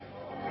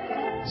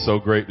So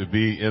great to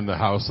be in the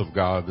house of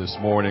God this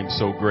morning.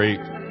 So great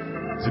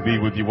to be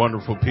with you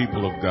wonderful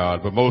people of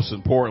God. But most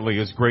importantly,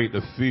 it's great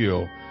to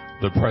feel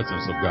the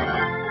presence of God.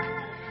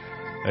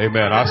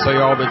 Amen. I say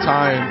all the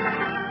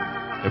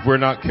time, if we're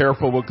not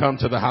careful, we'll come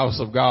to the house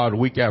of God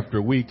week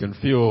after week and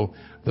feel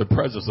the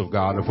presence of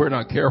God. If we're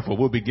not careful,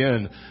 we'll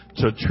begin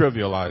to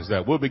trivialize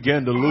that. We'll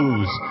begin to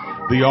lose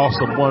the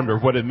awesome wonder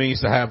of what it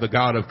means to have the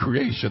God of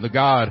creation, the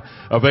God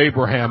of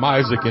Abraham,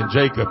 Isaac, and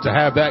Jacob, to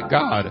have that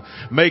God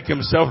make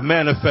himself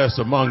manifest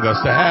among us,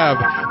 to have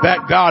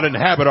that God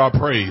inhabit our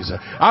praise.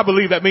 I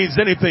believe that means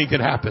anything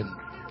can happen.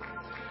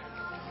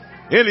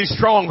 Any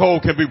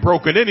stronghold can be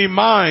broken. Any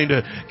mind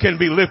can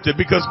be lifted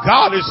because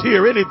God is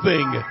here.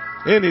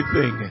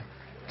 Anything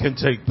can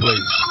take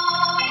place.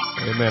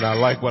 Amen. I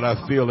like what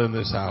I feel in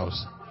this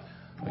house.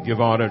 I give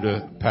honor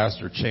to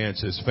Pastor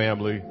Chance, his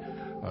family,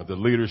 the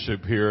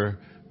leadership here,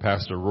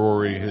 Pastor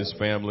Rory, his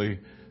family,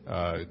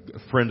 a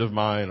friend of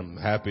mine. I'm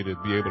happy to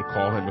be able to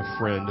call him a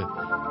friend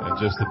and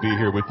just to be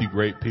here with you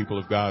great people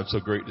of God.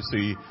 So great to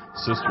see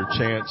Sister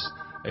Chance.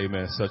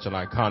 Amen. Such an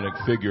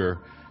iconic figure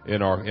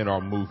in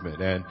our movement.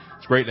 And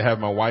it's great to have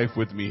my wife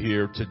with me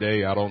here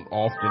today. I don't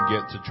often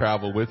get to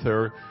travel with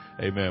her.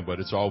 Amen. But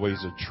it's always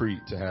a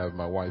treat to have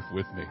my wife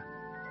with me.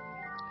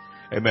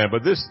 Amen.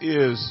 But this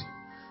is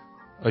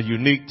a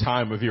unique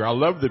time of year. I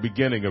love the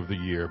beginning of the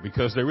year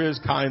because there is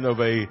kind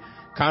of a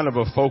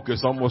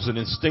focus, almost an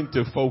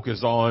instinctive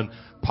focus on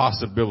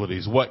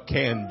possibilities, what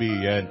can be.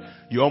 And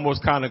you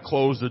almost kind of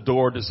close the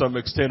door to some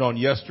extent on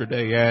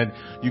yesterday and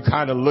you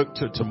kind of look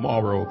to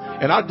tomorrow.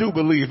 And I do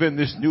believe in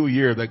this new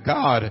year that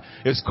God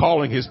is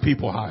calling his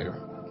people higher.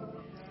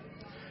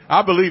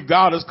 I believe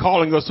God is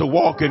calling us to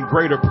walk in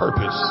greater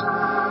purpose,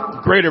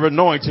 greater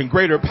anointing,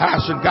 greater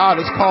passion. God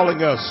is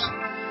calling us.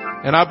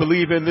 And I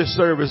believe in this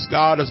service,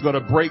 God is going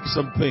to break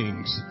some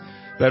things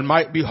that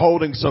might be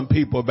holding some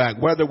people back,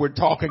 whether we're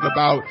talking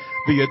about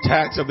the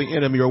attacks of the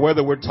enemy or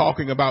whether we're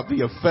talking about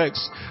the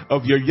effects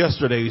of your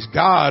yesterdays.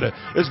 God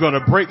is going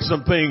to break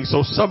some things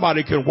so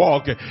somebody can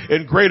walk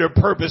in greater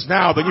purpose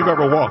now than you've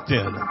ever walked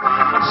in.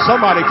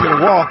 Somebody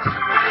can walk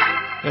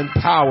in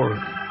power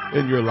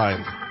in your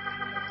life.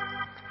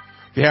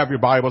 If you have your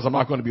Bibles, I'm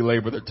not going to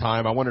belabor the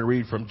time. I want to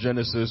read from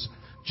Genesis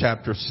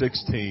chapter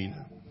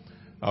 16.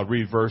 I'll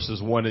read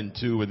verses 1 and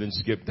 2 and then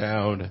skip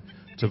down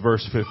to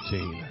verse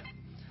 15.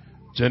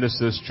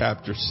 Genesis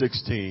chapter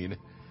 16,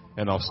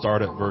 and I'll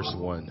start at verse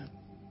 1.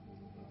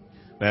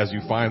 As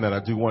you find that,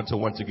 I do want to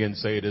once again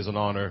say it is an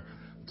honor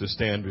to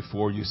stand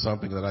before you,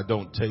 something that I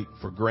don't take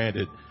for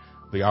granted,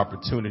 the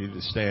opportunity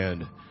to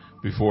stand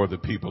before the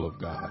people of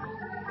God.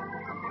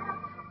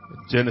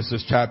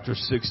 Genesis chapter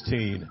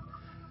 16,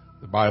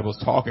 the Bible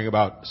is talking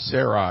about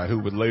Sarai, who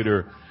would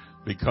later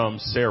become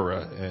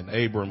Sarah, and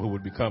Abram, who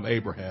would become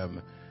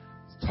Abraham,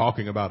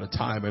 talking about a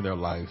time in their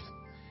life.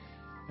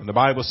 And the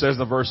Bible says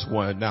in verse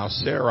 1, now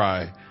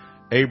Sarai,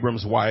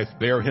 Abram's wife,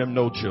 bare him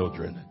no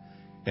children,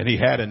 and he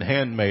had an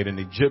handmaid, an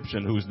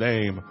Egyptian, whose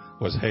name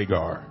was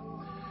Hagar.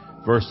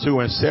 Verse 2,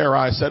 and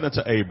Sarai said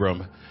unto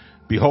Abram,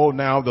 behold,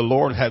 now the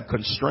Lord hath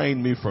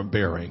constrained me from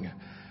bearing.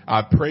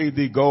 I pray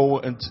thee, go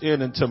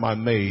in unto my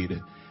maid.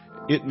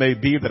 It may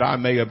be that I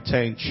may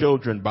obtain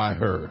children by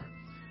her.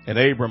 And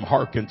Abram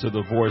hearkened to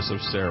the voice of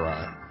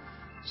Sarai.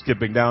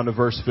 Skipping down to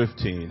verse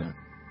 15.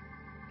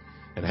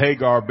 And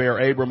Hagar bare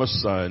Abram a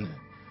son,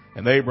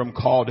 and Abram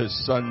called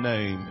his son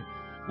name,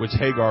 which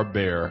Hagar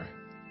bare,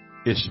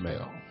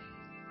 Ishmael.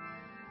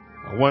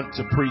 I want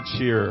to preach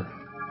here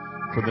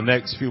for the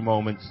next few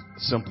moments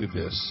simply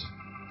this.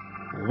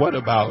 What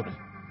about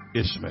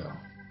Ishmael?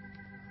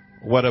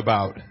 What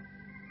about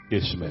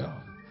Ishmael?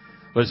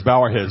 Let's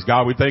bow our heads.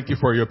 God, we thank you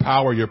for your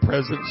power, your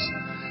presence.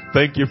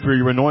 Thank you for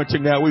your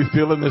anointing that we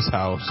feel in this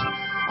house.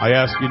 I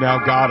ask you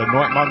now, God,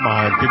 anoint my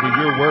mind. Give me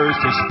your words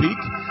to speak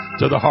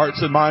to the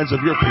hearts and minds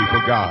of your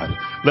people, God.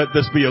 Let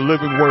this be a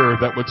living word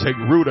that will take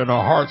root in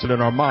our hearts and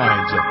in our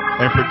minds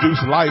and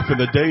produce life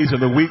in the days and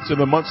the weeks and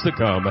the months to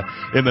come.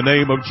 In the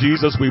name of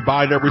Jesus, we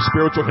bind every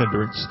spiritual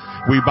hindrance.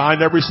 We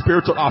bind every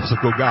spiritual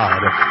obstacle,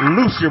 God.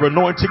 Loose your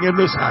anointing in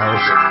this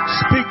house.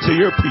 Speak to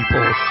your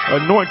people.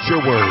 Anoint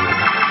your word.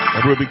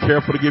 And we'll be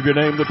careful to give your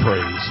name the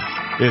praise.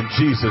 In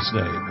Jesus'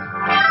 name.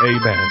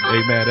 Amen.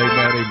 Amen.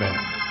 Amen. Amen.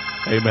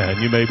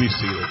 Amen. You may be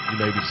seated. You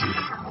may be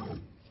seated.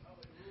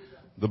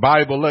 The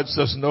Bible lets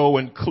us know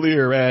in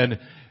clear and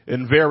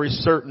in very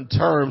certain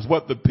terms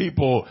what the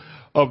people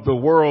of the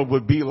world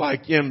would be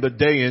like in the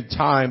day and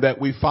time that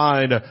we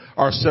find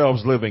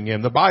ourselves living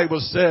in. The Bible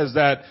says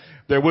that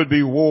there would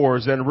be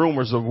wars and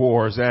rumors of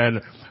wars,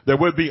 and there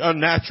would be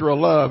unnatural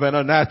love and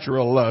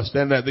unnatural lust,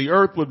 and that the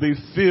earth would be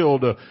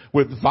filled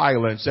with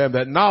violence, and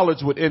that knowledge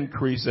would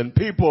increase, and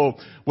people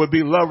would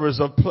be lovers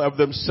of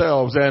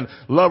themselves and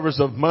lovers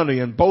of money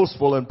and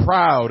boastful and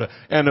proud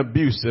and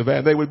abusive,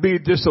 and they would be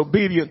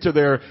disobedient to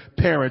their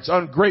parents,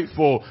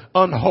 ungrateful,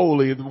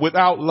 unholy,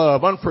 without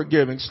love,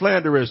 unforgiving,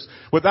 slanderous,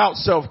 without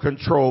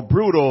self-control,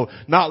 brutal,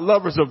 not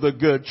lovers of the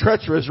good,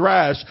 treacherous,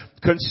 rash,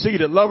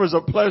 conceited, lovers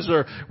of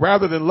pleasure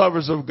rather than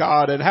lovers of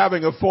God, and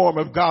having a form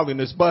of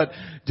godliness but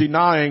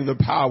denying the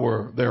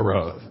power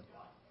thereof.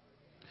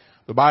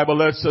 The Bible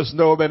lets us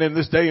know that in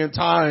this day and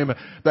time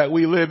that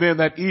we live in,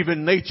 that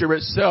even nature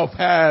itself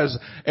has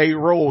a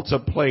role to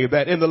play.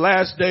 That in the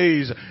last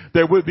days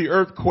there would be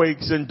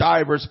earthquakes in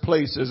diverse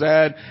places,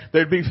 and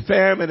there'd be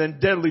famine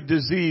and deadly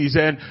disease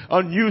and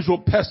unusual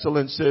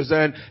pestilences.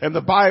 And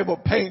the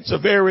Bible paints a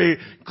very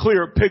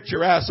clear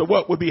picture as to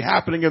what would be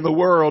happening in the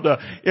world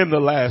in the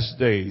last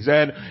days.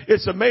 And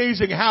it's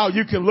amazing how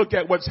you can look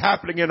at what's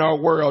happening in our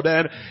world.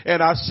 And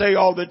I say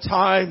all the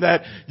time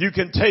that you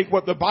can take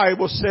what the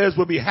Bible says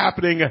will be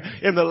happening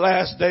in the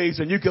last days,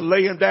 and you can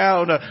lay them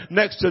down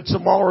next to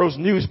tomorrow's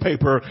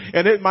newspaper,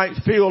 and it might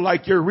feel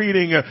like you're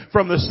reading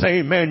from the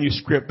same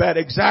manuscript. That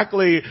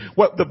exactly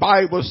what the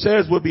Bible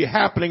says will be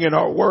happening in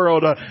our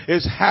world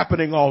is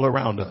happening all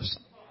around us.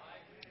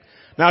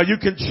 Now you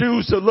can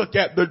choose to look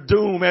at the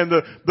doom and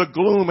the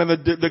gloom and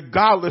the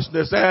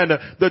godlessness and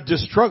the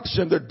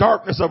destruction, the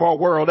darkness of our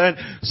world. And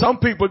some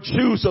people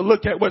choose to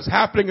look at what's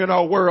happening in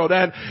our world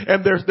and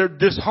they're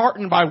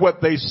disheartened by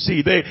what they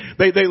see. They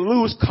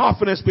lose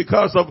confidence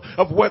because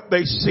of what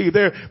they see.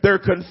 They're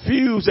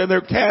confused and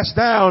they're cast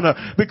down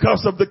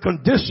because of the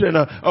condition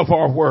of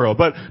our world.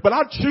 But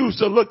I choose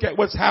to look at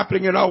what's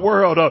happening in our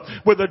world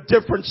with a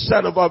different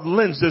set of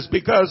lenses,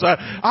 because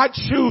I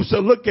choose to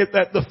look at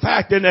that, the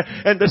fact and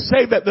to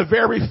say that the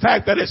very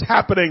fact that it's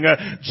happening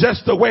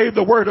just the way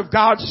the Word of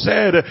God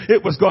said it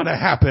was going to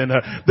happen,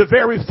 the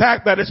very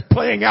fact that it's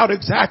playing out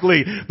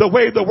exactly the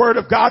way the Word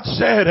of God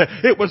said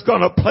it was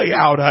going to play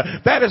out,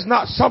 that is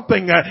not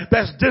something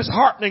that's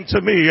disheartening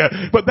to me,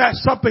 but that's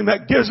something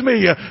that gives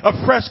me a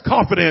fresh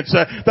confidence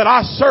that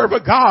I serve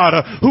a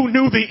God who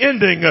knew the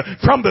ending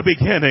from the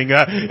beginning.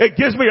 It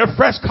gives me a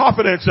fresh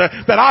confidence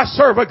that I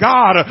serve a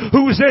God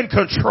who's in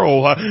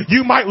control.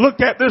 You might look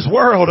at this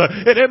world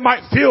and it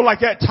might feel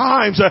like at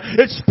times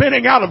it's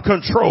spinning out of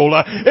control.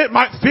 It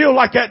might feel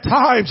like at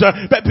times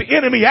that the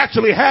enemy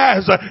actually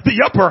has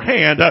the upper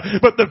hand.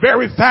 But the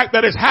very fact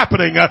that it's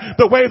happening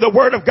the way the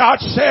Word of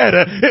God said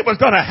it was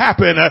going to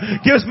happen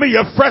gives me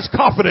a fresh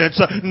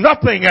confidence.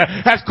 Nothing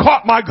has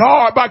caught my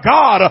God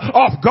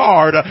off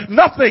guard.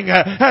 Nothing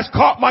has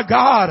caught my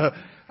God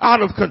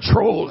out of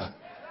control.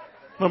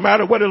 No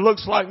matter what it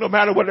looks like, no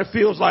matter what it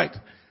feels like,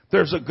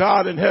 there's a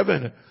God in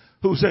heaven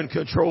who's in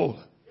control.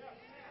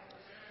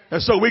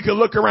 And so we can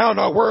look around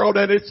our world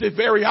and it's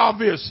very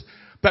obvious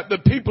that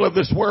the people of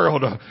this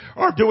world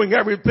are doing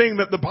everything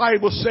that the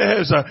Bible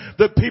says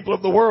the people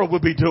of the world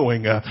would be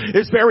doing.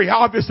 It's very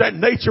obvious that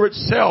nature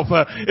itself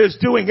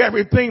is doing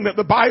everything that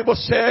the Bible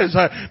says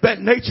that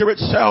nature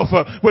itself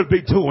would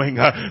be doing.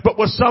 But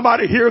will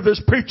somebody hear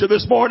this preacher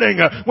this morning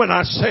when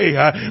I say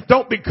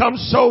don't become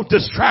so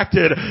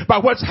distracted by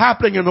what's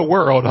happening in the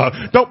world.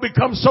 Don't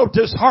become so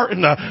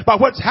disheartened by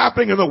what's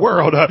happening in the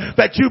world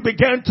that you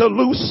begin to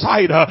lose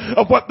sight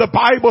of what the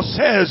Bible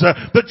says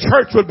the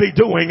church would be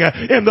doing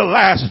in the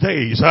last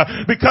days,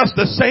 because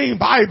the same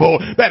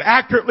Bible that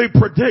accurately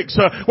predicts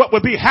what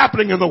would be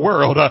happening in the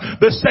world,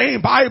 the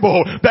same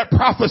Bible that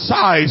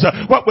prophesies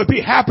what would be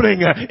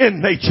happening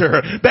in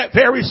nature, that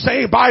very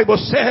same Bible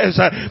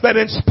says that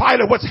in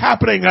spite of what's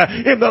happening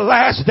in the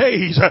last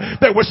days,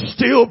 there will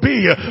still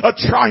be a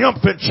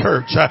triumphant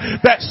church.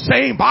 That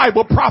same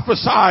Bible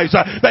prophesies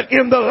that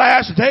in the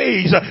last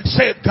days,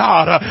 said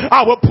God,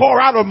 I will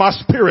pour out of my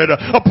spirit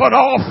upon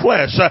all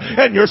flesh,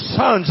 and your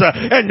sons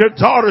and your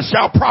daughters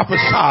shall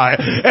prophesy,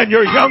 and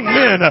your young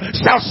men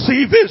shall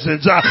see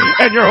visions,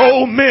 and your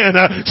old men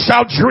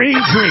shall dream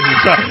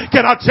dreams.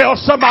 Can I tell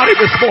somebody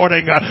this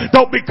morning,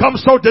 don't become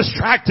so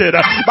distracted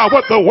by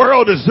what the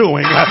world is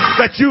doing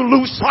that you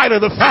lose sight of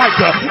the fact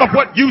of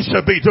what you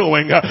should be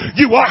doing.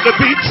 You ought to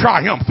be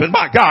triumphant,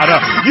 my God.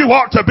 You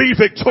ought to be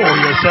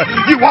victorious.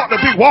 You ought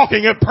to be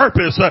walking in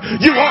purpose.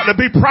 You ought to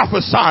be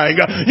prophesying.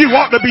 You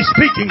ought to be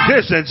speaking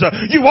visions.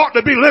 You ought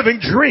to be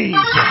living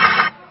dreams.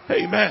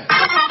 Amen.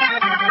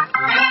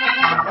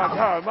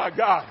 My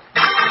God.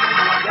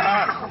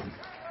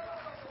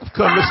 I've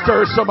come to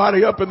stir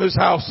somebody up in this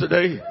house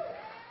today,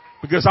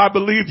 because I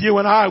believe you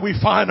and I, we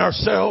find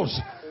ourselves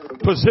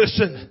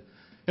positioned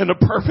in the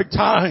perfect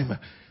time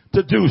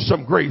to do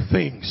some great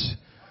things.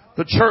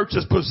 The church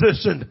is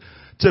positioned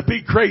to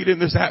be great in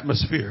this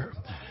atmosphere.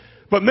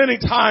 But many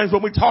times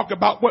when we talk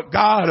about what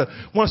God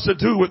wants to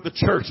do with the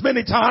church,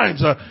 many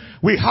times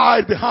we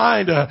hide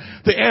behind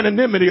the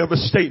anonymity of a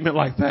statement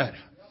like that.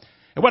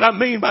 And what I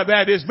mean by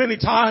that is many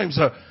times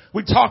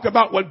we talk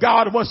about what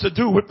God wants to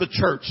do with the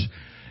church.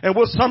 And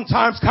we'll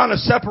sometimes kind of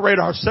separate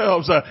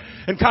ourselves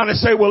and kind of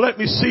say, well, let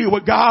me see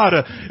what God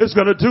is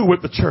going to do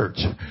with the church.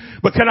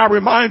 But can I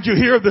remind you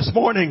here this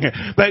morning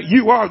that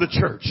you are the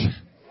church.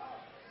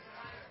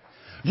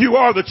 You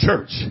are the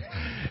church.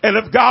 And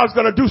if God's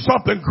going to do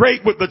something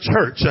great with the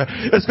church,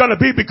 it's going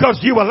to be because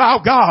you allow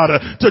God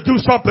to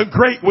do something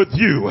great with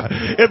you.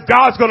 If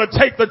God's going to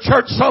take the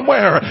church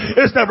somewhere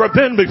it's never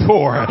been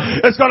before,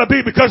 it's going to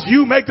be because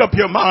you make up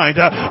your mind,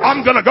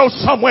 I'm going to go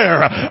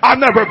somewhere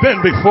I've never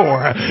been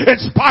before. In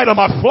spite of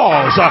my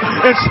flaws,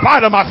 in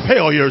spite of my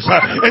failures,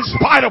 in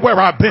spite of where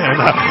I've been,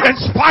 in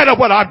spite of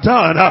what I've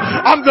done,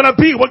 I'm going to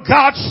be what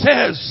God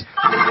says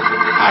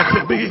I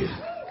can be.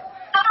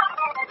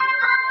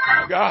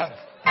 God.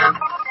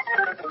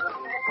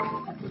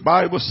 The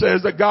Bible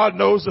says that God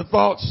knows the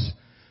thoughts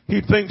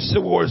he thinks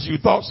towards you,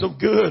 thoughts of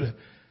good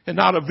and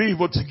not of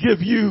evil, to give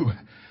you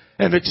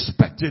an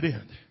expected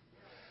end.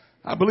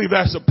 I believe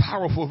that's a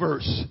powerful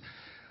verse.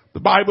 The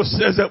Bible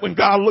says that when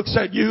God looks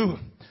at you,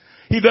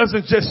 he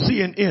doesn't just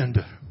see an end.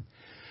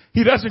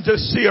 He doesn't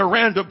just see a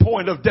random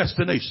point of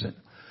destination.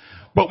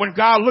 But when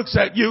God looks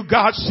at you,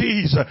 God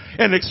sees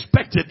an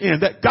expected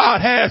end that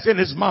God has in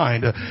his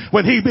mind.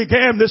 When he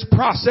began this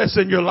process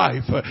in your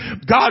life,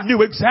 God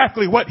knew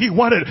exactly what he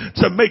wanted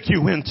to make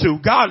you into.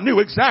 God knew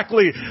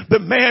exactly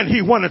the man he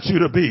wanted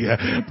you to be.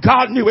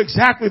 God knew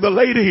exactly the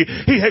lady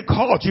he had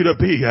called you to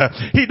be.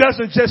 He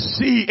doesn't just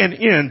see an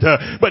end,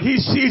 but he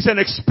sees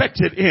an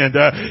expected end.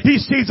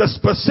 He sees a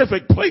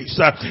specific place.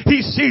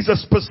 He sees a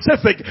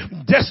specific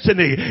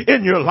destiny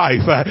in your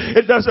life.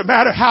 It doesn't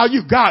matter how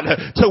you got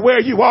to where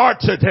you are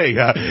today.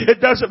 It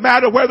doesn't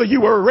matter whether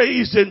you were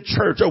raised in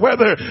church or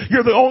whether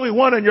you're the only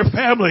one in your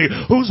family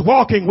who's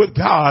walking with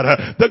God.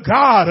 The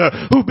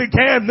God who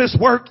began this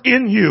work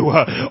in you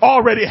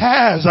already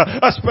has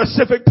a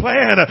specific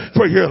plan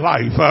for your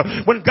life.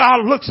 When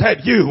God looks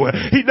at you,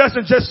 he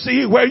doesn't just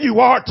see where you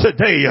are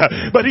today,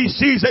 but he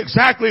sees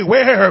exactly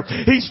where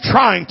he's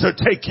trying to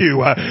take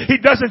you.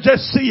 He doesn't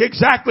just see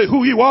exactly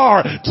who you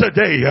are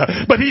today,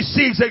 but he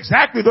sees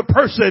exactly the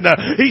person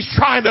he's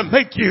trying to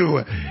make you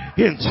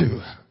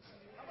into.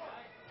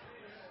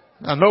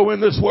 I know in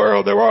this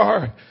world there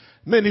are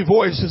many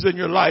voices in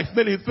your life,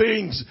 many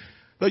things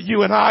that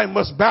you and I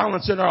must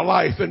balance in our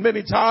life, and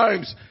many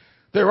times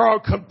there are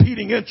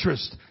competing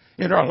interests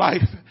in our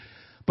life.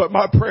 But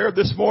my prayer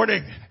this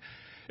morning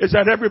is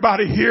that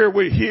everybody here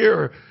will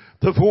hear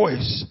the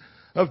voice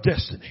of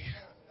destiny.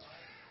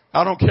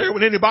 I don't care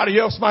what anybody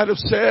else might have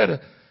said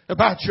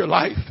about your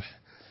life.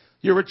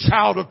 You're a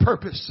child of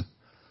purpose.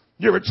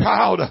 You're a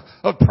child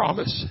of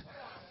promise.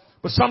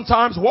 But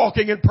sometimes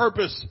walking in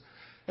purpose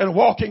and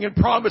walking in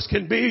promise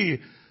can be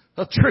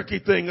a tricky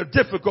thing, a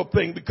difficult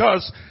thing,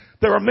 because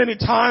there are many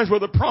times where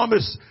the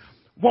promise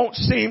won't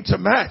seem to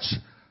match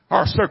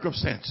our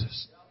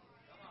circumstances.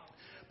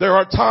 There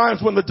are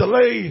times when the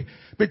delay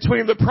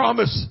between the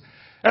promise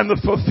and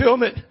the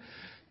fulfillment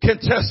can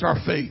test our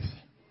faith.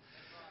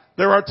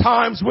 There are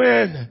times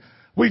when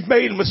we've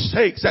made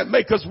mistakes that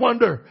make us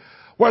wonder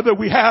whether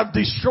we have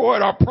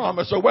destroyed our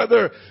promise or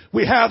whether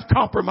we have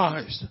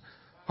compromised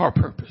our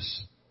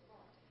purpose.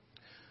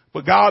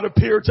 But God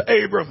appeared to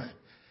Abram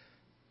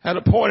at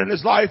a point in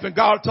his life, and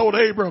God told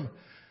Abram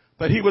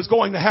that he was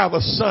going to have a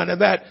son,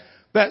 and that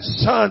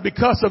son,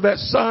 because of that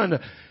son,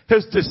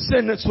 his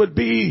descendants would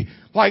be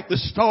like the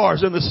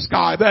stars in the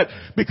sky. That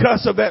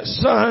because of that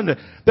son,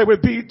 there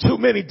would be too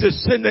many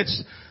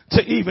descendants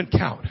to even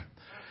count.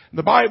 And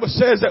the Bible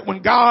says that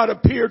when God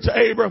appeared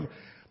to Abram,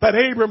 that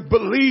Abram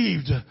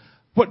believed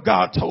what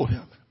God told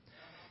him.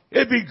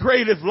 It'd be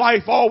great if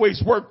life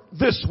always worked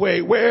this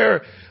way,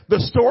 where the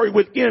story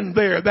would end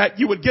there, that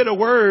you would get a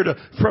word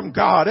from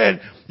God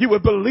and you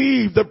would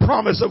believe the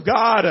promise of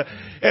God,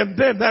 and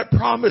then that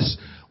promise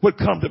would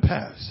come to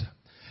pass.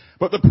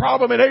 But the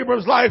problem in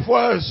Abram's life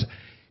was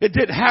it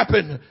didn't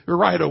happen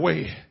right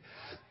away.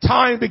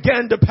 Time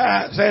began to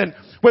pass, and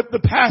with the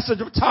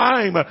passage of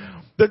time,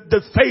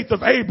 the faith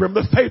of Abram,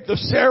 the faith of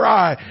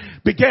Sarai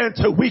began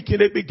to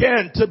weaken. It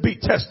began to be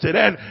tested.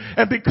 And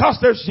because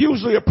there's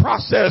usually a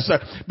process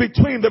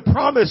between the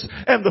promise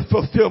and the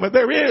fulfillment,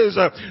 there is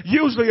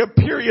usually a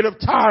period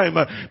of time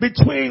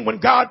between when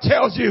God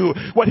tells you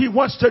what he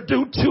wants to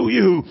do to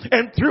you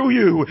and through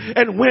you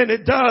and when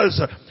it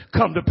does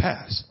come to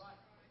pass.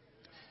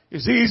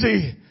 It's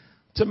easy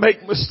to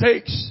make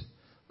mistakes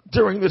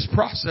during this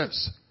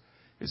process.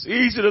 It's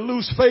easy to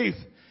lose faith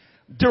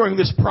during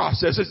this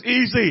process. It's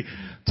easy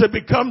to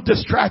become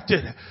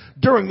distracted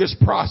during this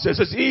process.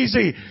 It's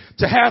easy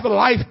to have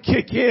life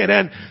kick in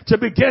and to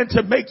begin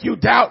to make you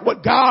doubt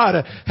what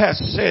God has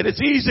said.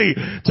 It's easy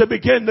to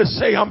begin to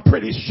say, I'm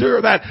pretty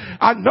sure that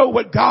I know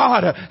what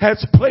God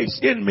has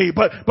placed in me,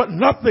 but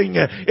nothing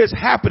is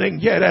happening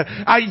yet. And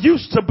I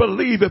used to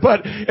believe it,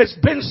 but it's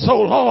been so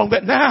long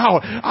that now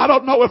I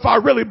don't know if I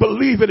really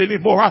believe it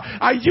anymore.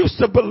 I used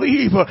to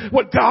believe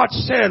what God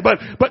said,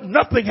 but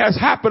nothing has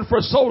happened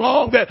for so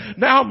long that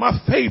now my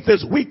faith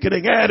is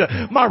weakening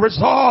and my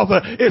resolve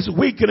is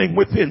weakening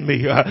within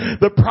me.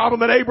 The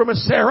problem that Abram and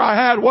Sarai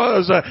had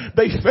was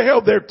they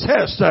failed their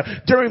test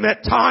during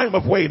that time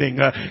of waiting.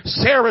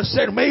 Sarah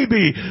said,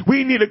 maybe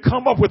we need to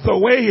come up with a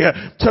way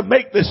to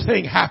make this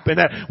thing happen.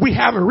 We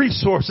have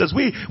resources.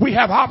 We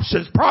have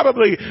options.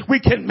 Probably we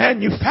can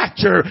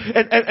manufacture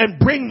and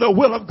bring the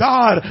will of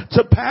God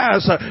to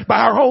pass by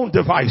our own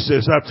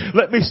devices.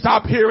 Let me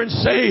stop here and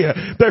say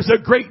there's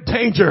a great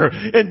danger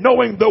in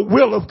knowing the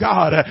will of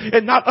God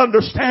and not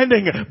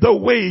understanding the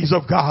ways of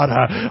of God.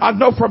 I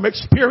know from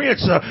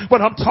experience what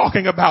I'm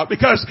talking about,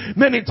 because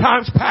many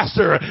times,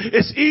 Pastor,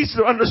 it's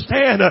easy to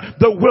understand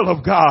the will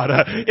of God.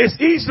 It's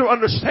easy to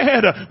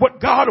understand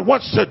what God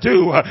wants to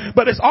do,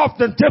 but it's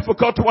often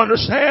difficult to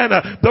understand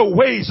the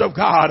ways of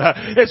God.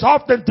 It's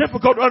often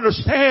difficult to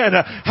understand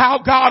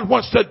how God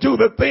wants to do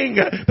the thing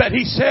that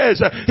He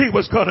says He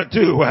was going to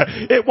do.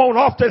 It won't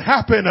often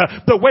happen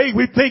the way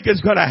we think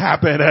it's going to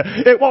happen.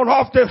 It won't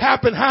often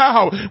happen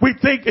how we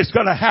think it's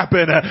going to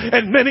happen.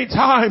 And many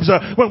times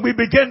when we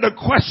begin to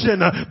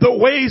question the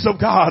ways of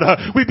God,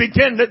 we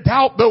begin to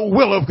doubt the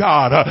will of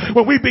God.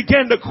 When we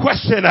begin to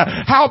question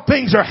how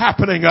things are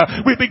happening,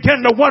 we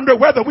begin to wonder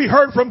whether we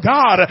heard from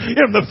God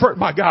in the first.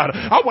 My God,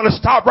 I want to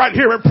stop right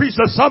here and preach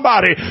to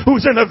somebody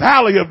who's in the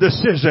valley of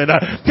decision.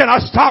 Can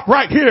I stop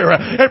right here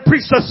and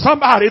preach to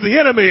somebody? The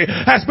enemy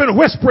has been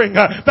whispering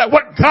that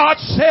what God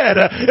said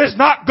is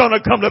not going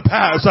to come to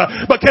pass.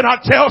 But can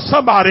I tell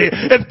somebody,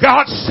 if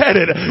God said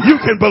it,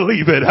 you can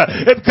believe it.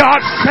 If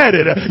God said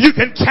it, you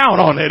can count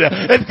on it.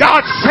 If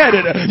God said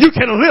it, you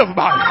can live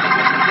by it.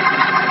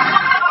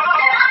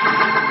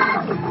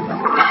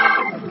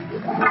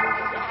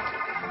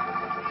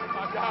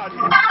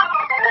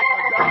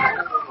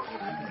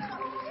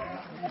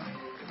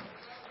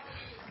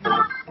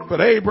 But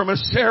Abram and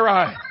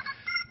Sarai,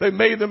 they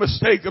made the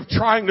mistake of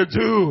trying to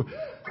do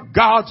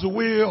God's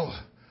will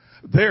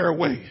their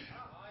way.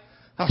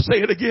 I'll say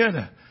it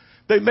again.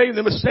 They made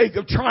the mistake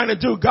of trying to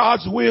do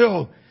God's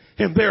will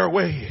in their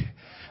way.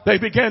 They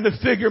began to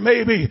figure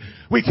maybe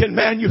we can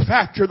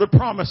manufacture the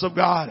promise of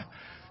God.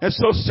 And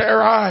so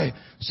Sarai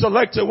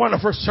selected one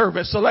of her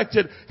servants,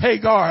 selected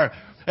Hagar,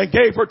 and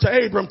gave her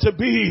to Abram to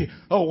be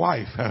a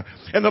wife.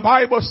 And the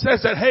Bible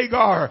says that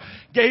Hagar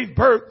gave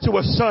birth to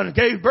a son,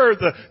 gave birth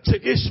to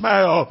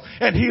Ishmael,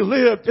 and he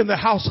lived in the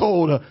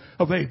household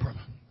of Abram.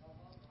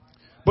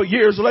 But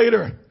years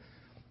later,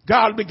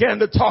 God began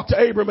to talk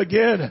to Abram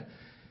again.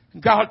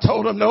 God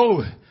told him,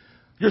 no,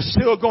 you're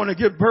still going to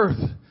give birth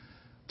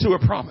to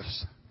a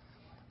promise.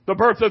 The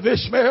birth of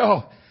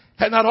Ishmael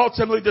had not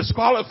ultimately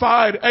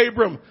disqualified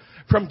Abram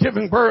from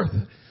giving birth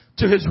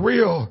to his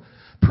real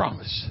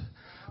promise.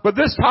 But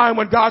this time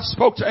when God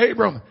spoke to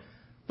Abram,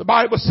 the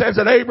Bible says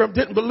that Abram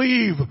didn't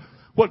believe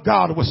what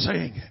God was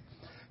saying.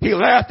 He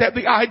laughed at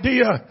the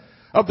idea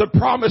of the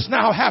promise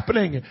now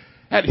happening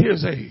at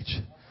his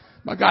age.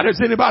 My God, has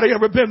anybody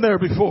ever been there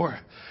before?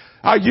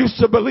 I used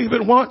to believe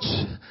it once,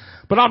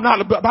 but I'm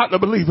not about to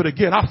believe it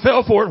again. I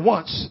fell for it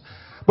once,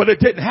 but it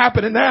didn't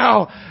happen, and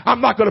now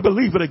I'm not going to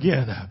believe it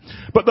again.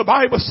 But the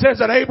Bible says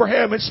that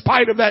Abraham, in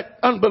spite of that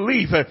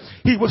unbelief,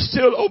 he was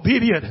still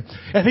obedient,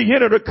 and he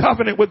entered a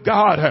covenant with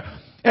God.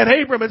 And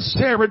Abram and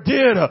Sarah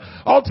did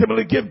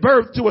ultimately give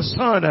birth to a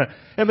son,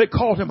 and they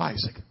called him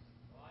Isaac.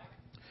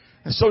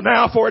 And so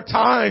now for a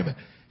time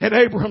in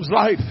Abraham's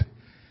life,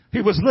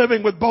 he was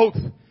living with both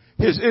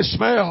his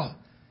Ishmael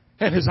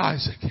and his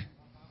Isaac.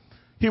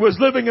 He was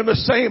living in the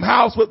same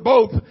house with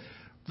both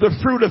the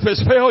fruit of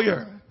his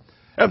failure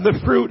and the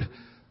fruit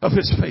of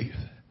his faith.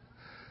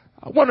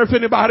 I wonder if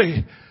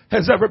anybody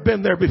has ever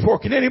been there before.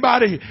 Can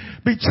anybody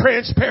be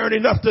transparent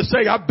enough to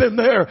say, I've been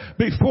there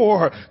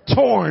before,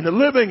 torn,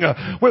 living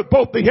with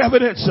both the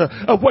evidence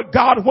of what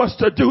God wants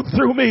to do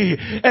through me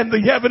and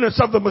the evidence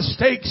of the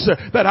mistakes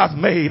that I've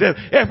made. And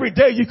every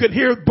day you can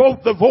hear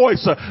both the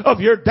voice of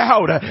your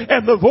doubt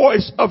and the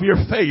voice of your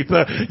faith.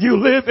 You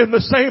live in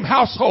the same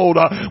household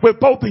with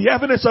both the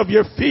evidence of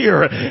your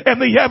fear and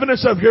the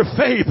evidence of your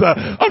faith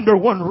under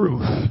one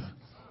roof.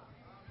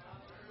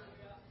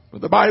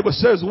 But the Bible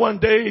says one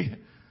day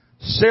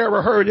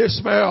Sarah heard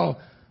Ishmael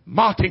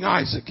mocking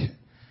Isaac.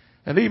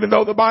 And even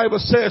though the Bible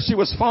says she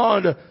was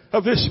fond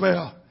of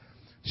Ishmael,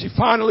 she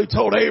finally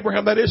told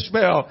Abraham that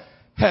Ishmael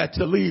had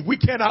to leave. We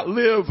cannot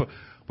live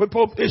with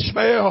both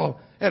Ishmael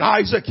and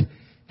Isaac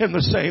in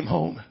the same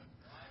home.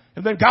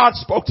 And then God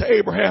spoke to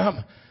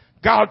Abraham.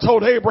 God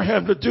told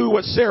Abraham to do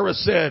what Sarah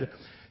said.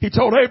 He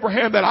told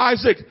Abraham that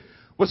Isaac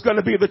was going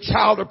to be the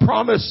child of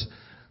promise,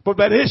 but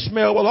that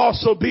Ishmael will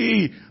also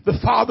be the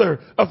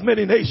father of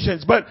many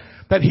nations, but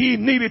that he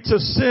needed to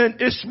send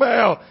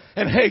Ishmael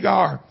and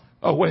Hagar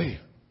away.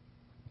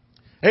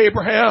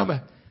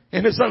 Abraham,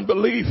 in his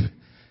unbelief,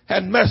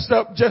 had messed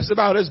up just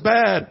about as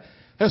bad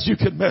as you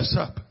could mess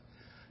up.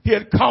 He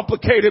had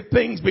complicated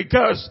things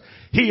because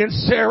he and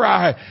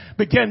Sarai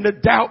began to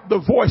doubt the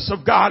voice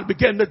of God,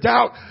 began to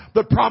doubt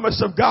the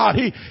promise of God.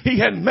 He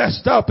had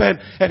messed up and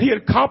he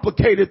had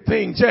complicated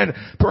things, and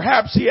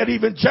perhaps he had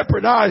even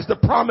jeopardized the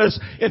promise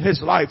in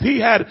his life. He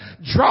had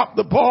dropped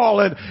the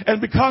ball,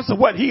 and because of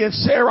what he and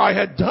Sarai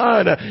had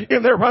done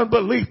in their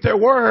unbelief, there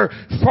were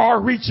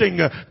far-reaching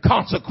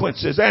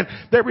consequences, and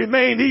there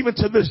remained even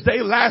to this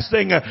day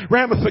lasting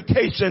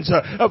ramifications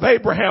of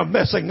Abraham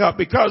messing up,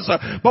 because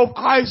both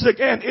Isaac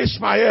and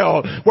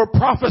Ishmael were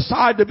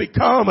prophesied to become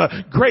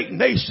become great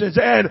nations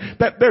and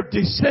that their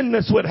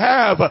descendants would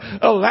have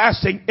a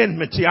lasting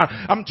enmity.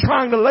 I'm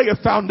trying to lay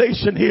a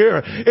foundation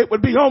here. It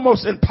would be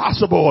almost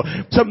impossible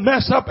to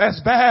mess up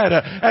as bad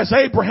as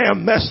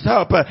Abraham messed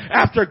up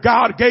after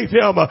God gave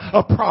him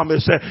a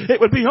promise. It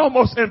would be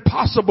almost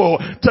impossible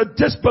to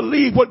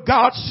disbelieve what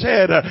God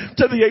said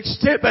to the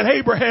extent that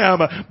Abraham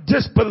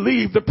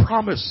disbelieved the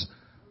promise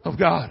of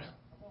God.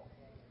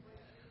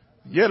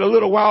 Yet a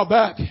little while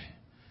back,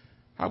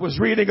 I was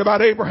reading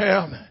about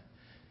Abraham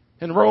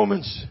in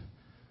Romans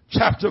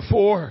chapter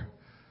 4,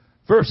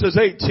 verses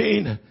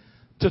 18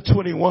 to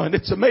 21.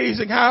 It's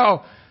amazing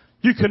how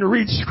you can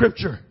read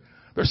Scripture.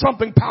 There's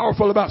something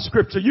powerful about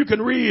Scripture. You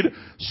can read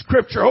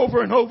Scripture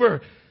over and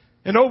over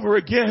and over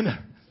again,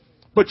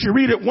 but you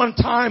read it one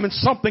time and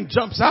something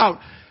jumps out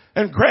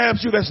and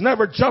grabs you that's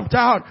never jumped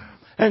out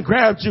and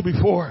grabbed you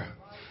before.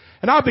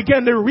 And I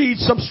began to read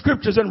some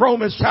scriptures in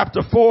Romans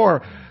chapter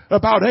 4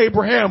 about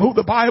Abraham, who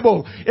the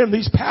Bible in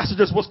these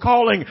passages was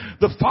calling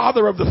the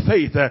father of the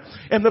faith.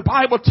 And the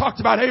Bible talked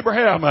about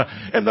Abraham,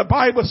 and the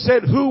Bible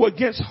said, who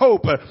against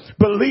hope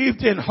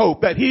believed in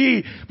hope that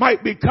he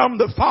might become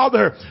the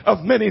father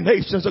of many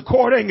nations,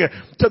 according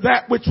to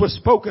that which was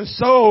spoken,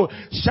 so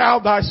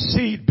shall thy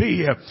seed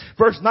be.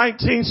 Verse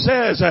 19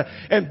 says,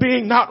 and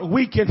being not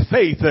weak in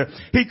faith,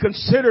 he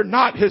considered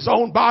not his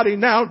own body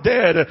now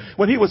dead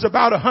when he was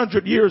about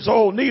 100 years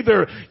old,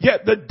 neither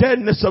yet the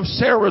deadness of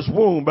Sarah's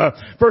womb.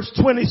 Verse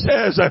 20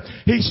 says,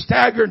 he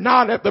staggered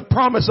not at the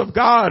promise of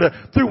God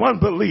through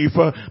unbelief,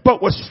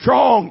 but was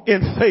strong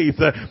in faith,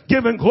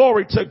 giving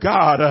glory to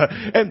God,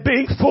 and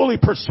being fully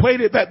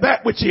persuaded that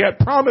that which he had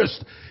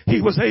promised, he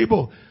was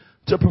able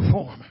to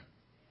perform.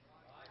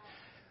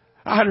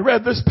 I had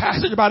read this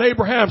passage about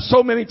Abraham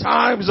so many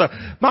times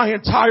my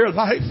entire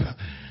life,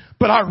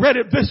 but I read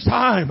it this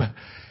time,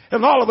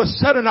 and all of a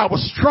sudden I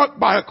was struck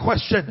by a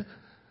question.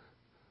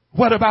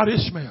 What about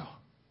Ishmael?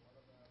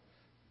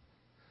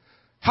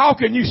 How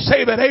can you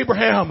say that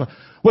Abraham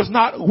was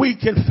not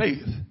weak in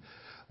faith?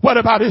 What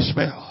about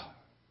Ishmael?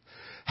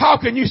 How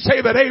can you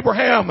say that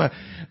Abraham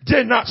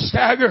did not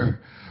stagger?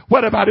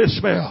 What about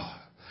Ishmael?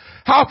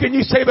 How can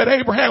you say that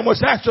Abraham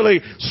was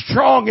actually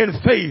strong in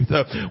faith?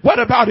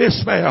 What about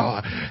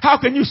Ishmael? How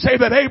can you say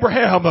that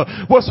Abraham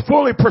was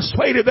fully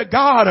persuaded that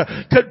God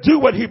could do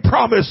what he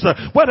promised?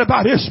 What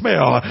about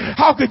Ishmael?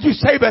 How could you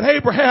say that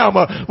Abraham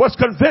was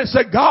convinced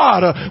that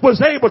God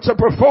was able to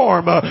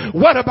perform?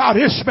 What about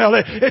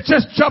Ishmael? It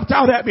just jumped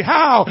out at me.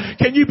 How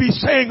can you be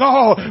saying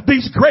all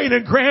these great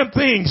and grand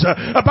things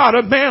about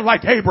a man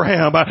like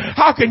Abraham?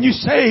 How can you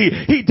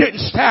say he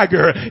didn't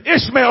stagger?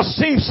 Ishmael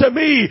seems to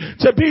me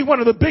to be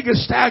one of the biggest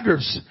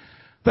staggers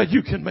that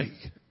you can make.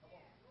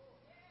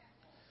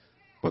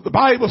 But the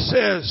Bible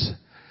says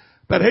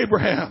that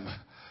Abraham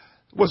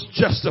was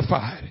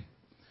justified.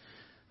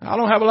 Now, I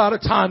don't have a lot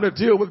of time to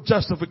deal with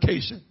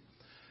justification,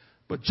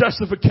 but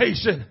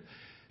justification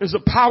is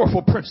a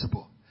powerful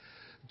principle.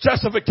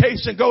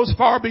 Justification goes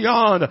far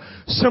beyond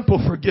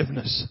simple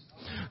forgiveness.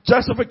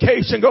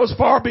 Justification goes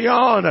far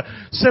beyond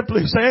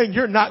simply saying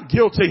you're not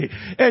guilty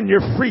and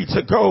you're free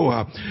to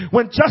go.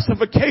 When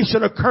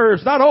justification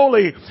occurs, not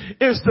only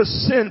is the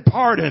sin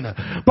pardoned,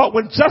 but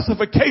when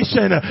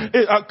justification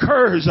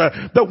occurs,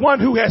 the one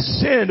who has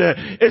sinned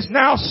is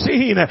now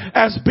seen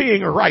as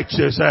being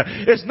righteous.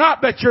 It's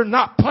not that you're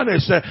not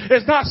punished.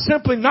 It's not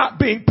simply not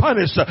being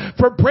punished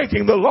for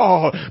breaking the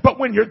law, but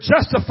when you're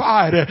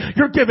justified,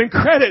 you're giving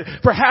credit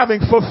for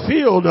having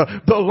fulfilled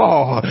the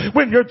law.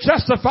 When you're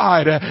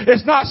justified,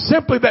 it's not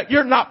simply that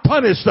you're not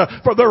punished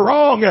for the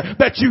wrong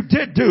that you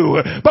did do,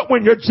 but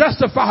when you're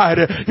justified,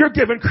 you're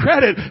given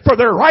credit for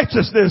the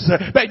righteousness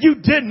that you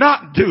did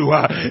not do.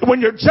 When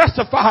you're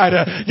justified,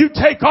 you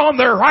take on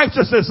the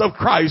righteousness of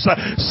Christ.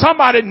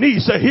 Somebody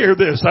needs to hear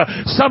this.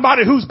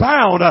 Somebody who's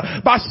bound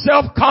by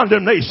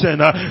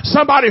self-condemnation.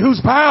 Somebody who's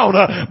bound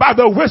by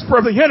the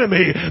whisper of the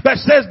enemy that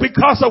says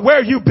because of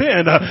where you've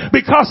been,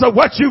 because of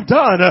what you've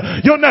done,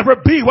 you'll never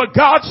be what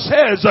God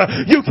says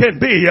you can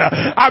be.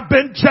 I've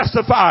been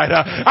justified.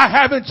 I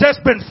haven't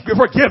just been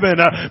forgiven,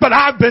 but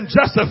I've been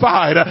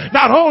justified.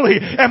 Not only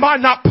am I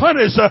not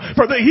punished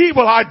for the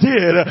evil I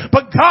did,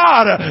 but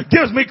God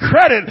gives me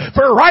credit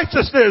for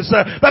righteousness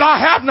that I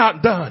have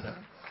not done.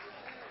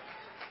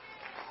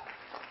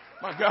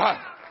 My God.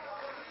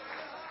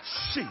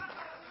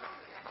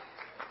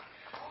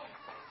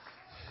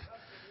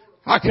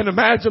 I can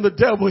imagine the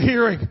devil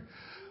hearing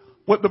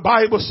what the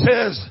Bible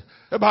says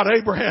about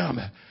Abraham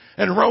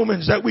and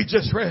Romans that we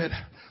just read.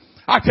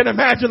 I can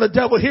imagine the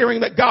devil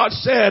hearing that God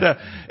said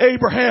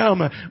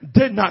Abraham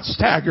did not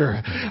stagger.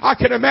 I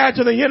can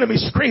imagine the enemy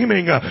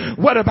screaming,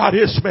 what about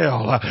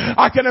Ishmael?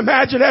 I can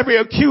imagine every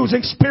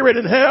accusing spirit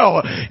in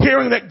hell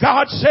hearing that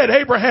God said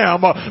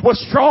Abraham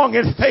was strong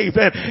in faith,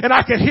 and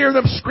I can hear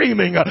them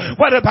screaming,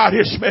 what about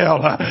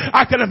Ishmael?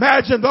 I can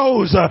imagine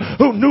those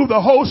who knew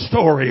the whole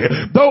story,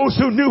 those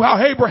who knew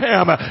how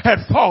Abraham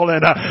had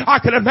fallen. I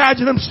can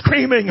imagine them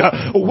screaming,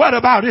 what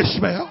about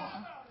Ishmael?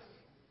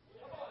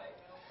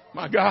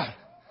 My God.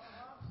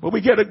 But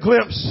we get a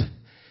glimpse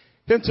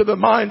into the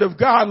mind of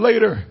God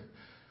later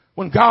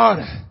when God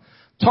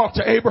talked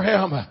to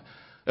Abraham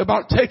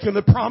about taking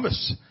the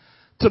promise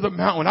to the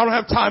mountain. I don't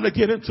have time to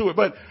get into it,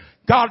 but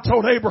God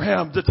told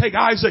Abraham to take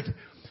Isaac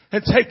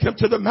and take him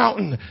to the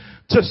mountain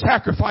to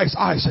sacrifice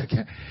Isaac.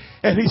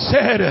 And he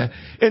said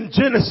in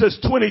Genesis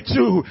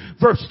 22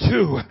 verse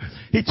 2,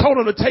 he told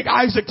him to take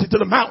Isaac to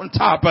the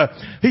mountaintop.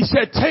 He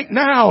said, take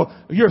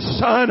now your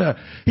son.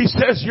 He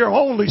says, your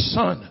only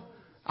son,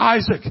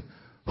 Isaac,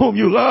 whom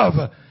you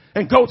love,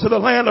 and go to the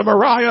land of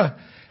Moriah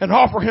and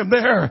offer him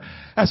there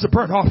as a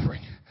burnt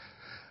offering.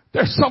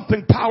 There's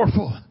something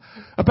powerful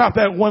about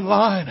that one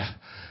line.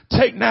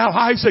 Take now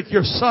Isaac,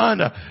 your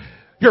son,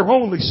 your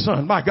only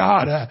son, my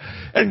God,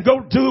 and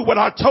go do what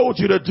I told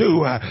you to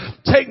do.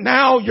 Take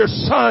now your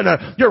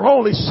son, your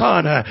only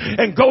son,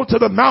 and go to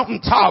the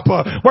mountaintop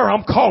where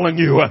I'm calling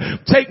you.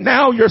 Take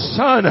now your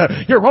son,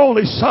 your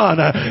only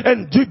son,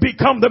 and do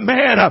become the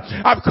man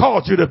I've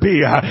called you to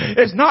be.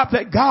 It's not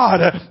that God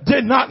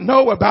did not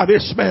know about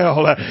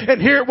Ishmael. And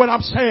hear what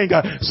I'm saying.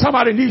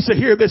 Somebody needs to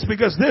hear this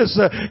because this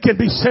can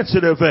be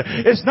sensitive.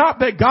 It's not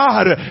that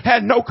God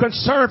had no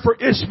concern for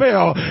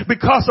Ishmael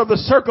because of the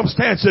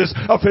circumstances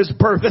of his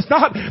birth. It's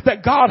not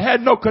that God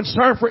had no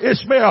concern for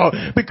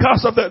Ishmael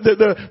because of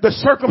the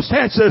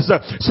circumstances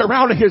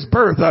surrounding his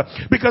birth.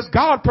 Because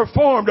God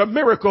performed a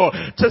miracle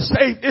to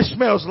save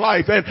Ishmael's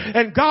life.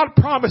 And God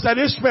promised that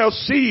Ishmael's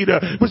seed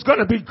was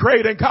going to be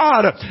great. And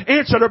God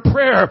answered a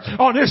prayer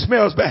on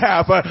Ishmael's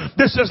behalf.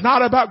 This is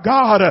not about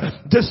God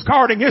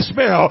discarding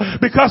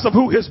Ishmael because of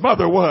who his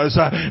mother was.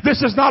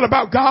 This is not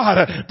about God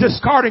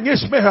discarding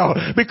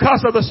Ishmael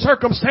because of the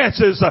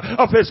circumstances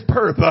of his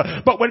birth.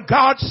 But when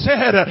God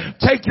said,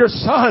 take your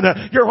son,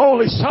 your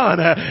only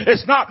son,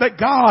 it's not that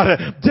God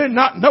did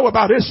not know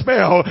about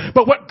Ishmael,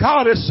 but what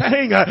God is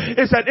saying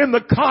is that in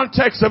the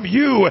context of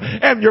you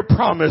and your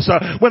promise,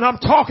 when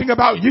I'm talking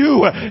about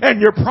you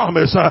and your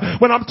promise,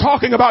 when I'm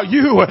talking about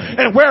you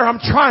and where I'm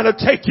trying to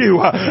take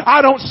you,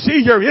 I don't see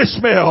your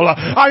Ishmael.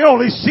 I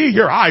only see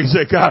your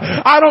Isaac.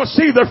 I don't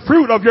see the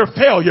fruit of your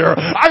failure.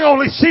 I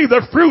only see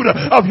the fruit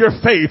of your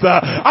faith.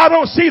 I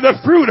don't see the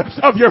fruit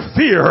of your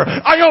fear.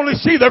 I only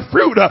see the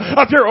fruit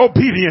of your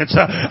obedience.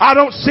 I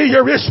don't see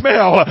your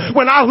Ishmael.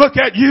 When I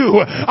look at you,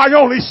 I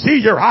only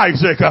see your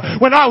Isaac.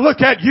 When I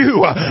look at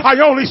you, I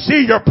only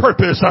see your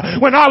purpose.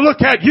 When I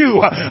look at you,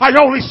 I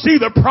only see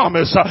the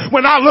promise.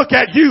 When I look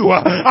at you,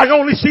 I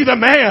only see the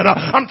man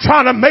I'm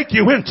trying to make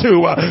you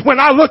into. When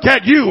I look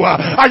at you,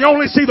 I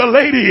only see the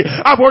lady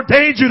I've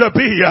ordained you to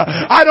be.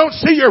 I don't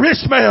see your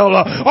Ishmael.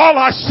 All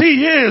I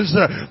see is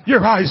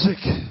your Isaac.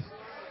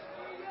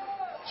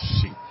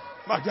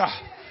 My God.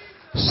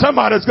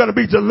 Somebody's going to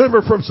be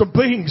delivered from some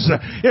things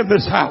in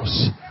this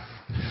house.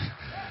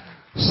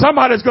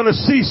 Somebody's going to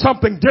see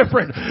something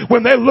different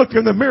when they look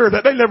in the mirror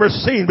that they never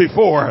seen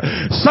before.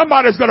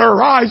 Somebody's going to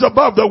rise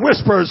above the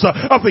whispers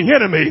of the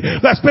enemy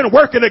that's been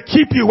working to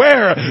keep you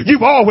where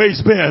you've always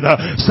been.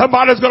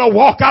 Somebody's going to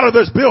walk out of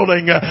this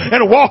building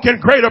and walk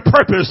in greater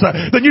purpose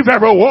than you've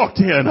ever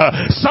walked in.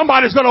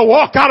 Somebody's going to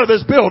walk out of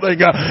this building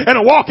and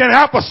walk in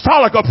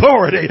apostolic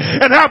authority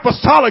and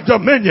apostolic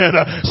dominion.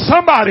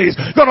 Somebody's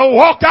going to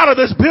walk out of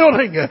this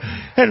building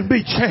and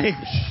be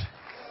changed.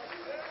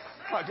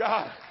 My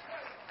God.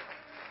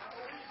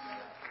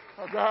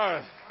 Oh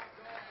God.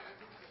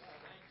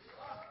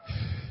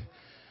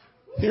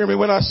 Hear me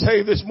when I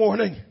say this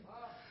morning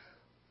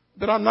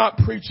that I'm not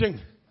preaching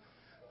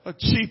a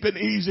cheap and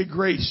easy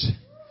grace.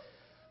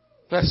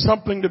 That's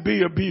something to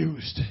be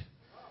abused.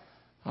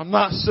 I'm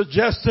not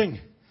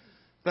suggesting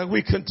that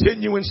we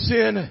continue in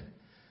sin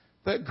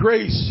that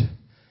grace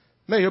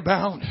may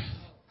abound.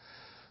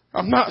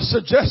 I'm not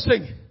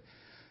suggesting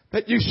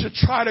that you should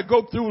try to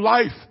go through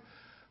life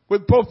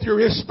with both your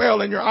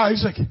Ishmael and your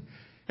Isaac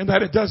and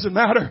that it doesn't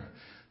matter.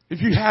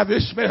 If you have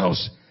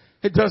Ishmaels,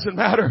 it doesn't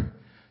matter.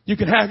 You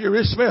can have your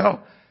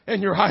Ishmael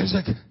and your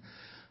Isaac.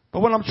 But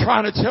what I'm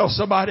trying to tell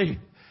somebody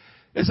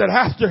is that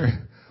after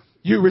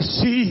you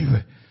receive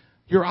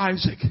your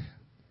Isaac,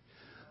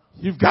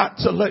 you've got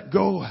to let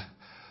go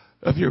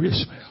of your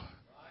Ishmael.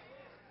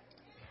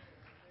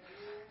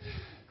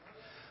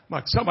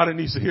 Like somebody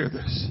needs to hear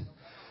this.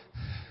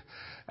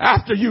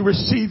 After you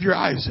receive your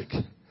Isaac,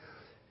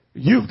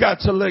 you've got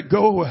to let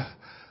go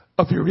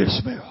of your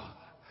Ishmael.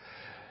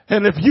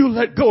 And if you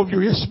let go of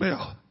your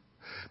Ishmael,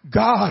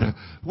 God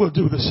will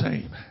do the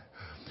same.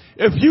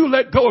 If you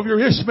let go of your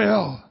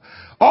Ishmael,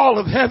 all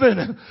of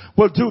heaven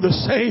will do the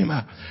same.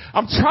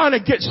 I'm trying to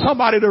get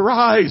somebody to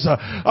rise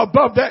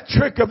above that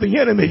trick of the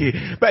enemy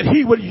that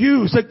he would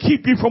use to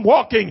keep you from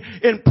walking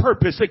in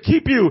purpose, to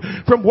keep you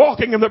from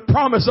walking in the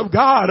promise of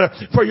God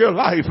for your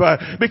life.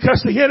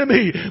 Because the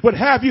enemy would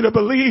have you to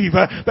believe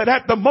that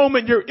at the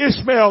moment your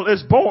Ishmael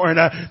is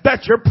born,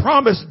 that your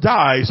promise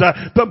dies.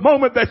 The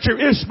moment that your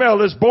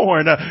Ishmael is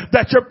born,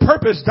 that your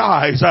purpose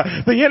dies.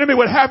 The enemy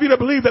would have you to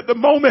believe that the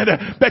moment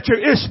that your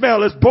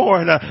Ishmael is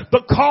born,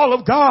 the call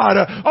of God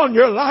on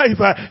your life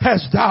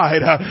has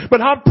died.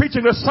 But I'm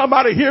preaching to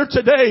somebody here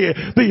today.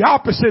 The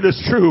opposite is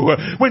true.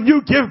 When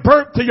you give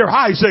birth to your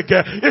Isaac,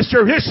 it's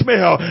your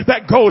Ishmael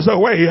that goes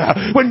away.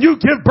 When you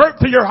give birth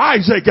to your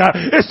Isaac,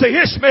 it's the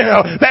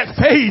Ishmael that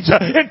fades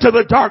into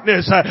the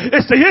darkness.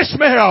 It's the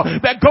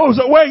Ishmael that goes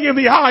away in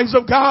the eyes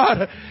of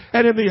God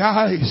and in the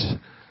eyes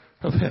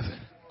of heaven.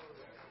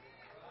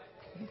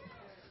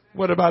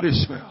 What about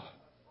Ishmael?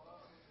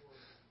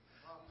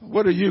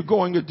 What are you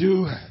going to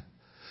do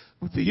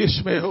with the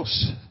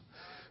Ishmaels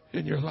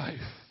in your life?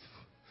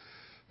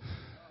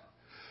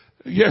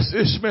 Yes,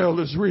 Ishmael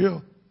is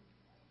real.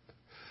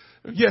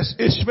 Yes,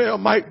 Ishmael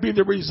might be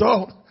the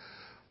result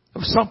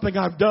of something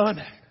I've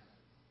done.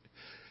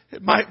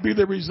 It might be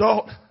the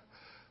result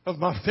of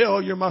my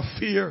failure, my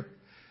fear.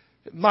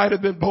 It might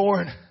have been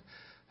born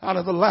out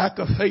of a lack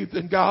of faith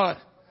in God.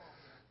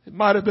 It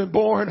might have been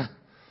born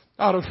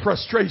out of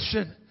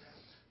frustration.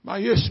 My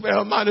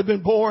Ishmael might have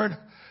been born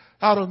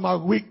out of my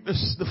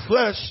weakness, the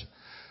flesh.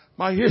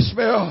 My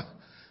Ishmael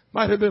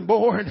might have been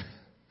born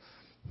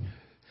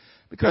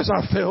because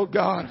I failed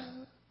God.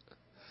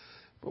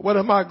 But what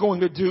am I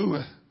going to do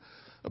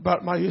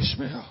about my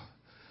Ishmael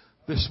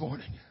this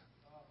morning?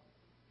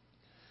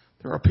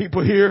 There are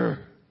people here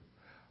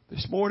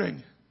this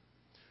morning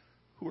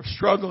who are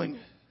struggling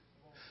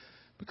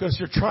because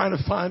you're trying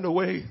to find a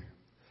way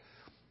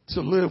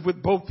to live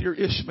with both your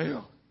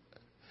Ishmael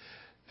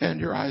and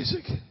your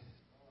Isaac.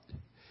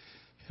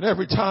 And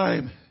every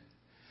time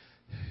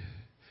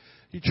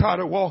you try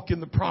to walk in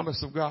the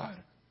promise of God,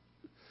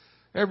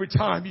 every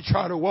time you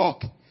try to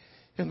walk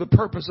in the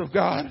purpose of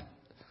God,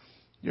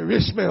 your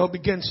Ishmael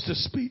begins to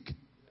speak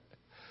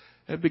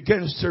and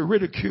begins to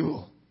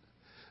ridicule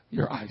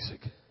your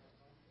Isaac.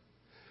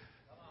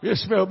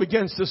 Ishmael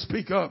begins to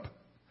speak up,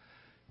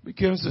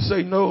 begins to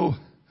say, no,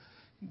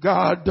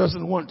 God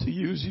doesn't want to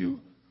use you.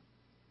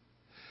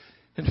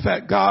 In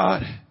fact,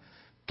 God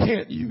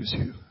can't use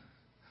you.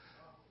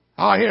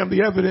 I am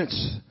the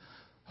evidence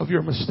of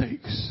your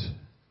mistakes.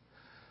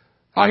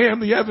 I am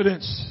the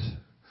evidence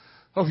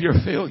of your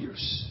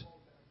failures.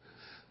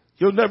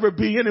 You'll never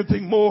be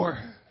anything more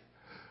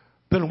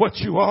than what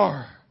you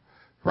are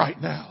right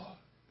now.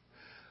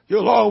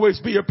 You'll always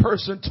be a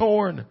person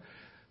torn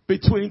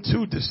between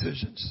two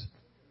decisions.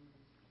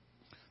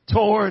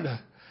 Torn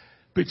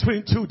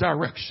between two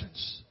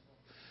directions.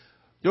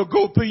 You'll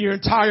go through your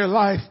entire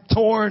life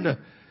torn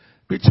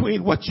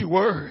between what you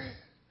were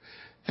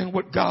and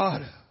what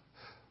God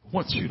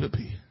wants you to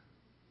be.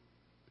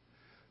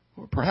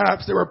 Or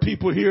perhaps there are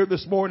people here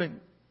this morning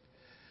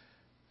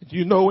that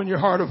you know in your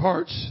heart of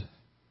hearts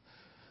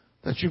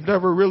that you've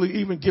never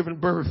really even given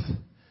birth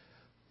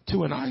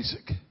to an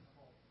Isaac.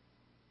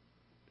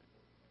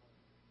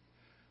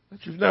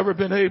 That you've never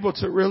been able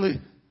to really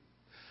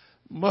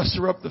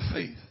muster up the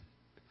faith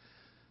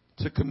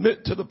to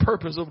commit to the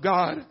purpose of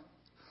God,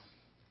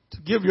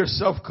 to give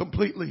yourself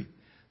completely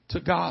to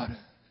God,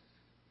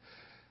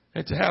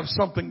 and to have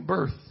something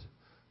birthed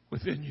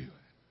within you.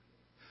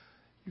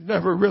 You've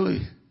never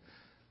really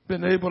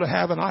been able to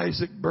have an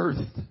Isaac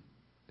birthed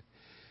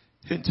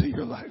into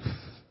your life.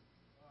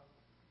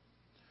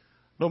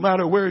 No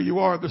matter where you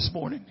are this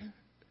morning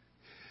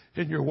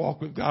in your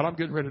walk with God, I'm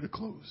getting ready to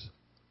close.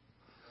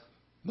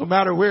 No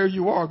matter where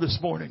you are this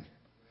morning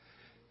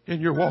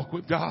in your walk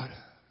with God,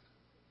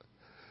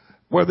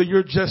 whether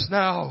you're just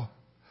now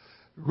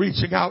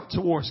reaching out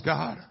towards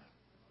God,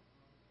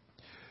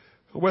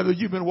 or whether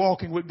you've been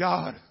walking with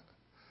God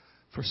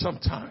for some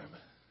time,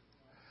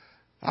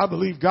 I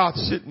believe God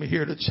sent me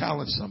here to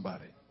challenge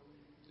somebody.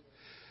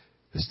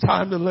 It's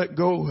time to let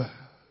go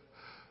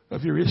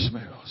of your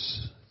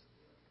Ishmaels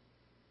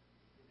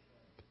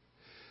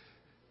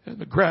and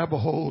to grab a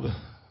hold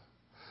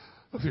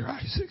of your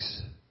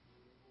Isaacs.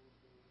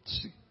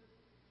 See,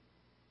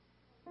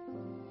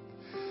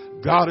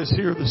 God is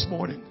here this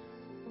morning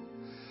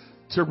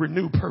to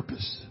renew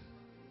purpose.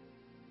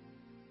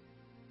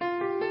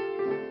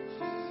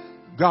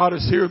 God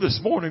is here this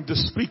morning to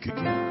speak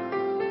again,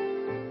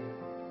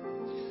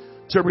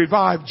 to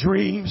revive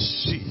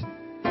dreams,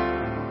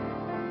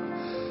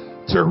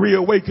 to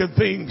reawaken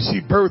things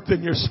He birthed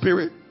in your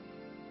spirit.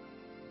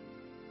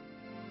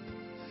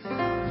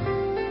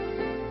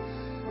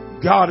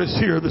 God is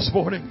here this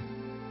morning.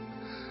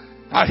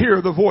 I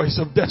hear the voice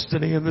of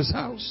destiny in this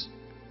house.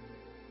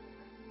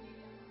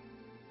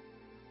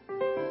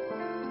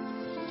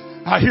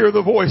 I hear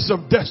the voice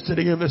of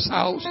destiny in this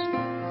house.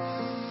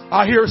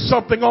 I hear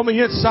something on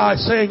the inside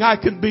saying, I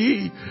can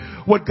be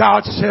what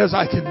God says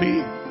I can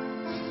be.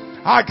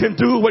 I can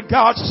do what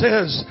God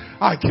says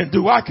I can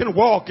do. I can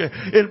walk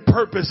in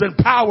purpose and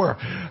power.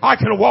 I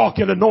can walk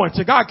in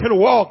anointing. I can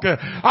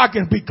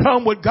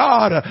become what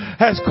God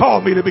has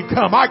called me to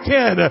become. I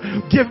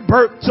can give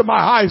birth to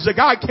my Isaac.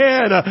 I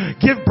can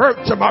give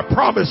birth to my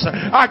promise.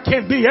 I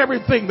can be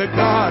everything that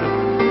God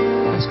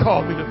has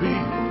called me to be.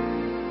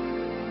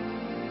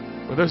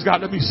 But there's got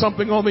to be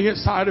something on the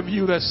inside of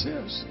you that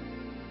says,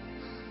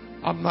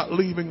 I'm not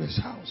leaving this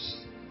house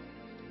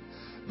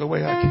the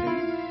way I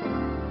came.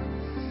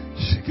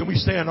 Can we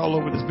stand all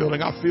over this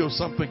building? I feel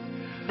something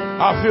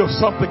I feel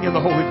something in the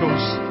Holy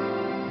Ghost.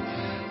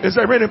 Is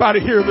there anybody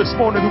here this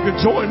morning who can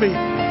join me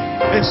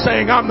in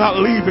saying, I'm not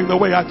leaving the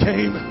way I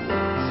came?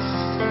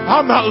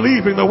 I'm not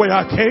leaving the way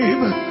I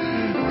came.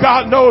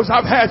 God knows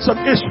I've had some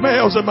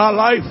Ishmaels in my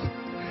life.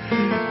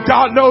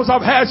 God knows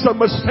I've had some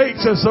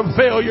mistakes and some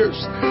failures.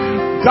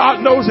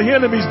 God knows the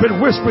enemy's been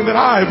whispering that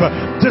I've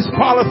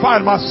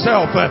disqualified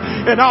myself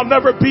and I'll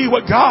never be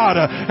what God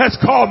has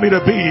called me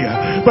to be.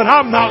 But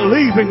I'm not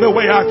leaving the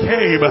way I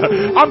came.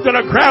 I'm going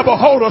to grab a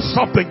hold of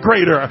something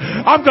greater.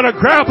 I'm going to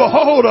grab a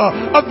hold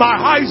of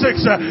my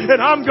Isaacs and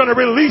I'm going to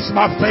release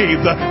my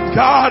faith.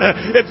 God,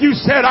 if you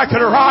said I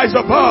can rise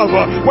above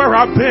where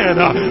I've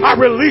been, I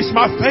release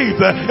my faith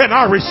and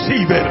I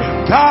receive it.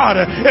 God,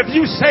 if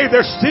you say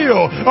there's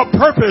still a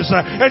purpose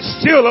and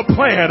still a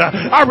plan,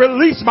 I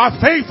release my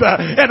faith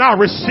and I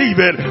receive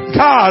it.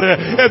 God,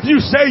 if you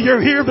say you're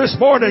here this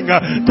morning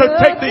to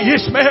take the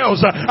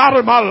Ishmaels out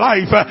of my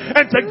life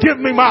and to give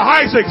me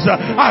my Isaacs,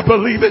 I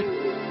believe it.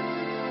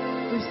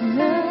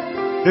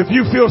 If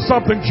you feel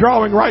something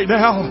drawing right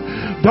now,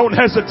 don't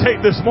hesitate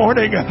this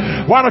morning.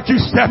 Why don't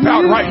you step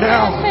out right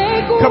now?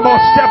 Come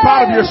on, step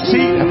out of your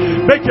seat.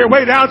 Make your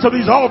way down to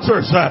these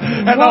altars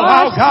and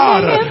allow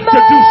God to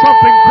do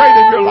something great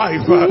in your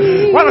life.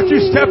 Why don't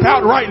you step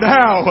out right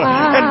now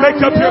and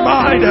make up your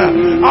mind?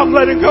 I'm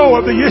letting go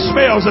of the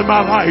Ishmaels in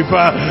my life.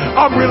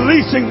 I'm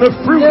releasing the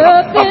fruit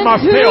of my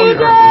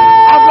failure.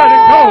 I'm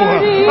letting go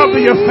of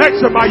the effects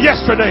of my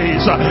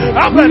yesterdays.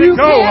 I'm letting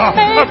go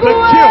of the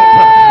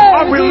guilt.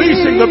 I'm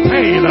releasing the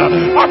pain.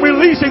 I'm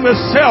releasing the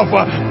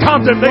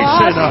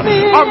self-condemnation.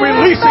 I'm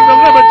releasing the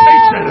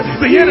limitation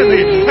the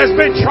enemy has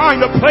been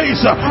trying to place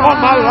on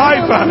my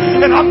life.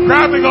 And I'm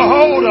grabbing a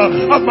hold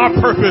of my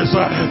purpose.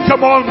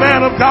 Come on,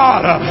 man of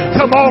God.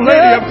 Come on,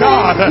 lady of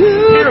God.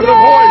 Hear the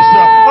voice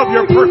of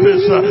your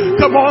purpose.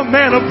 Come on,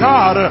 man of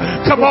God.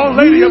 Come on,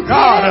 lady of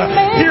God.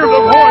 Hear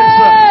the voice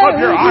of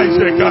your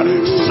Isaac.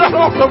 Shut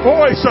off the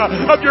voice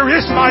of your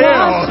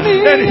Ishmael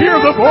and hear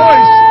the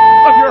voice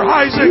of your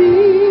Isaac.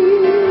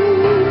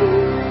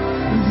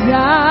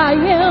 I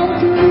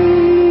am free.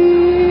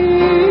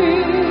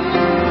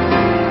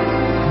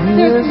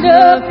 There's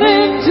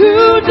nothing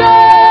too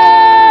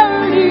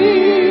dirty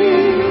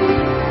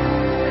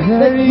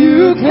that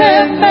you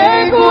can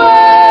make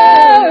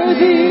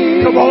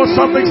worthy. Come on,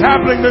 something's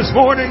happening this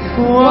morning.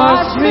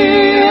 Wash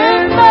me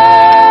in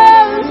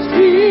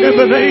mercy. In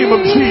the name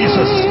of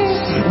Jesus,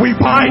 we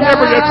bind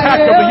every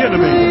attack of the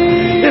enemy.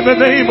 In the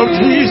name of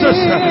Jesus,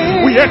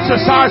 we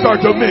exercise our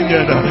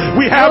dominion.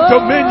 We have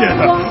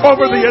dominion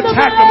over the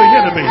attack of the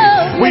enemy.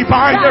 We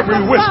bind every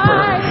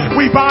whisper.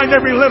 We bind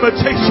every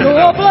limitation.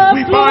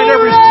 We bind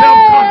every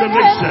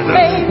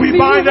self-condemnation. We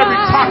bind every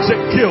toxic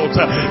guilt.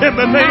 In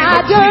the name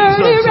of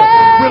Jesus,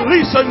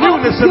 release a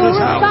newness in this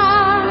house.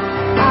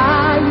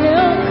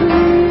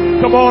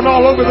 Come on,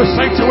 all over the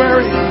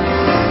sanctuary.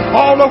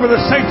 All over the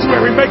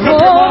sanctuary, make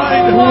up your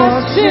mind.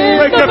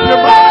 Make up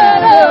your mind.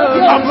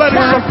 I'm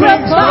letting some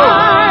things go.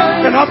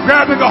 And I'm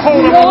grabbing a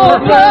hold of my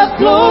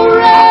purpose. I'm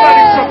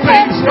letting some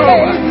things go.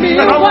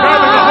 And I'm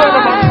grabbing a hold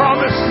of my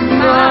promise.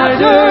 My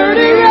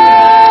dirty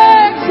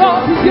rags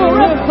are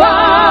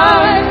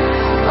purified.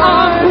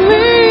 I'm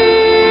clean.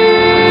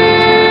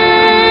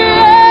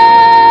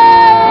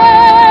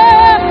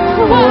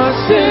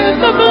 Wash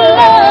in the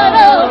blood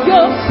of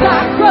your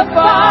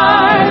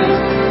sacrifice.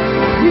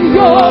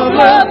 Your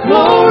blood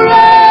flowed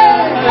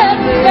and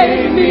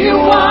made me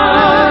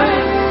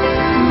white.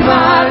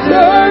 My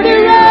dirty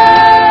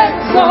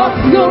rags are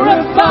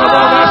purified. Come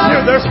on, that's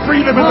it. There's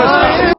freedom in this house.